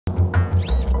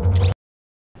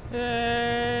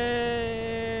Hey!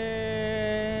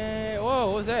 Whoa,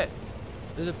 what was that?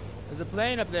 There's a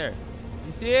plane up there.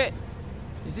 You see it?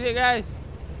 You see it, guys?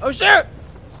 Oh shoot!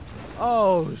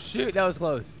 Oh shoot, that was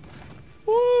close.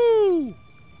 Woo!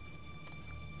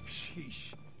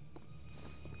 Sheesh.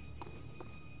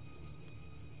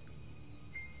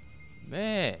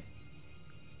 Man,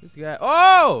 this guy.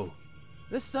 Oh!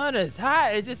 The sun is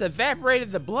hot. It just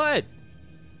evaporated the blood.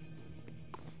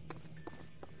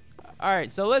 All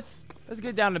right, so let's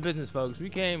get down to business, folks. We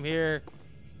came here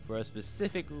for a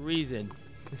specific reason.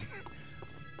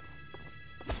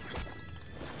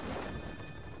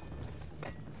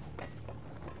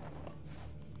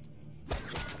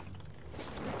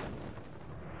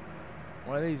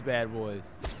 One of these bad boys.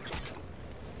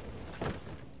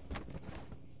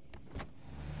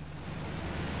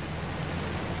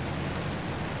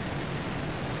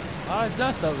 A lot of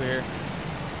dust over here.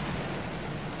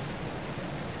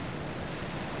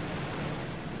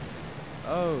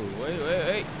 Oh,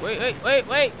 wait.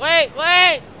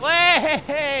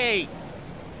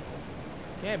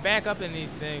 Can't back up in these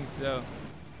things, so.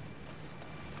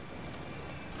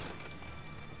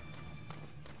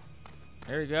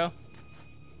 There we go.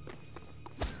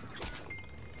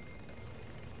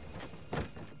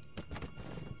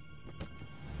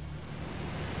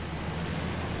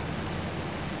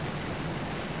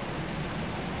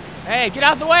 Hey, get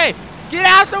out the way! Get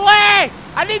out the way!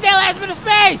 I need that last bit of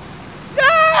space!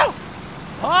 No!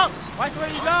 Hulk, watch where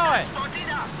you going.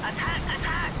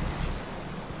 Attack!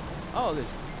 Oh,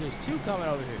 there's two coming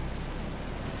over here.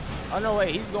 Oh no,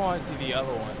 wait, he's going to the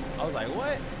other one. I was like,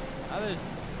 what? Oh, there's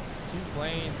two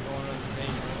planes going on the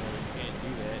same room. You can't do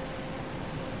that.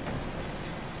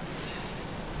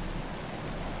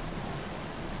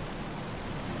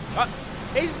 Oh,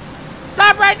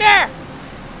 stop right there!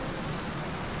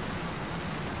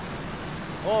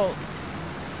 Oh.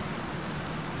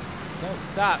 Don't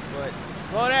stop, but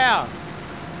slow down.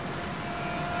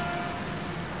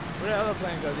 Where did the other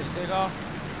plane go? Did it take off?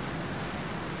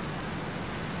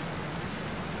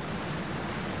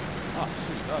 Oh,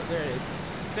 shoot. Oh, there it is.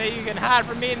 Say you can hide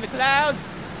from me in the clouds?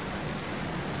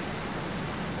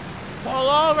 Pull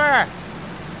over!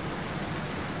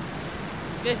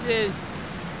 This is...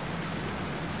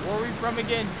 Where are we from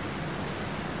again?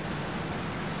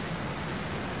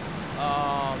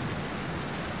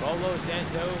 Bolo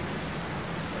Santo.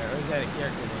 Or is that a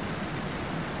character name?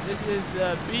 This is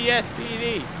the BSPD.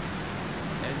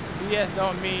 And BS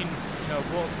don't mean, you know,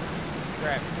 bull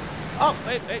crap. Oh,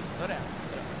 wait, slow down.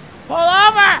 Pull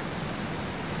over!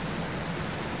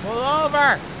 Pull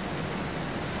over!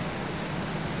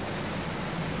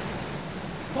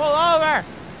 Pull over!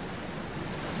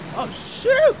 Oh,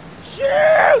 shoot!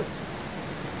 Shoot!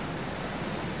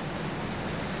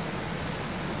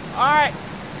 All right,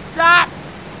 stop!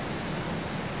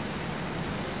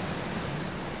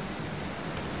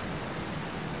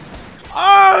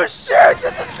 Oh shoot!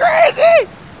 This is crazy!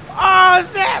 Oh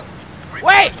snap!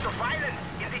 Wait!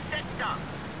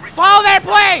 Follow that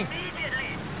plane!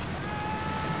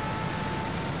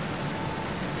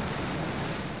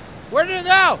 Where did it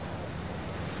go?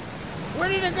 Where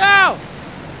did it go?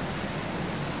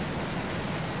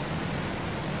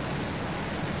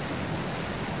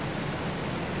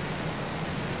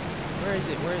 Where is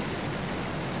it? Where is it?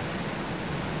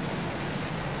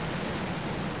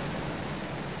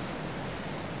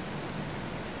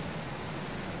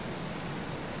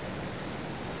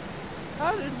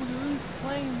 How did we lose the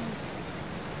plane in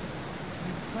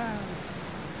the clouds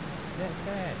that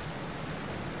fast?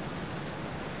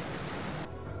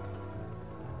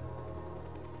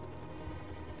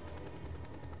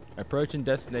 Approaching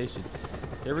destination.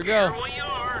 Here we go.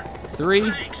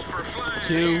 3,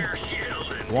 2,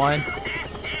 1.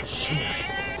 Shoot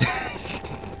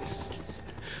us.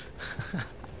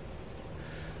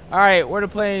 All right, where the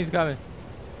planes coming?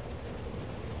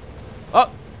 Oh.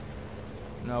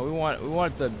 No, we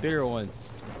want the bigger ones.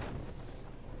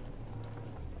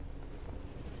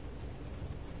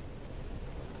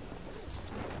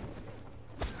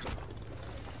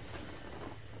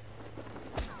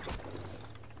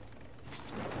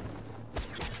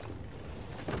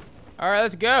 All right,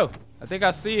 let's go. I think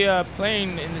I see a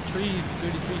plane in the trees,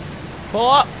 between the trees. Pull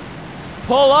up!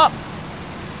 Pull up!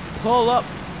 Pull up!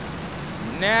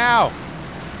 Now!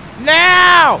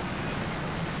 Now!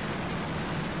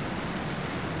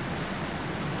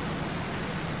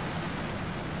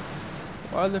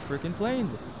 Where are the freaking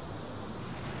planes?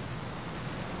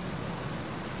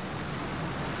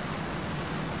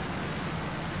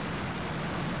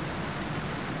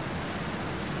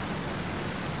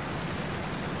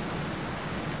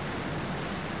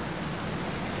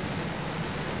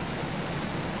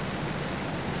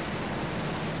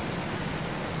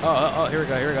 Oh, here we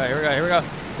go, here we go, here we go, here we go,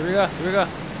 here we go, here we go.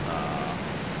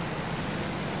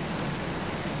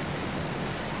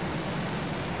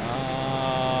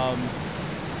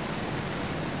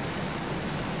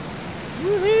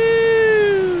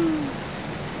 Woohoo!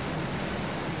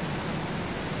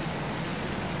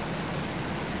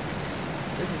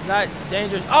 This is not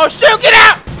dangerous. Oh shoot, get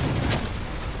out!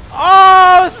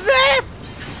 Oh, this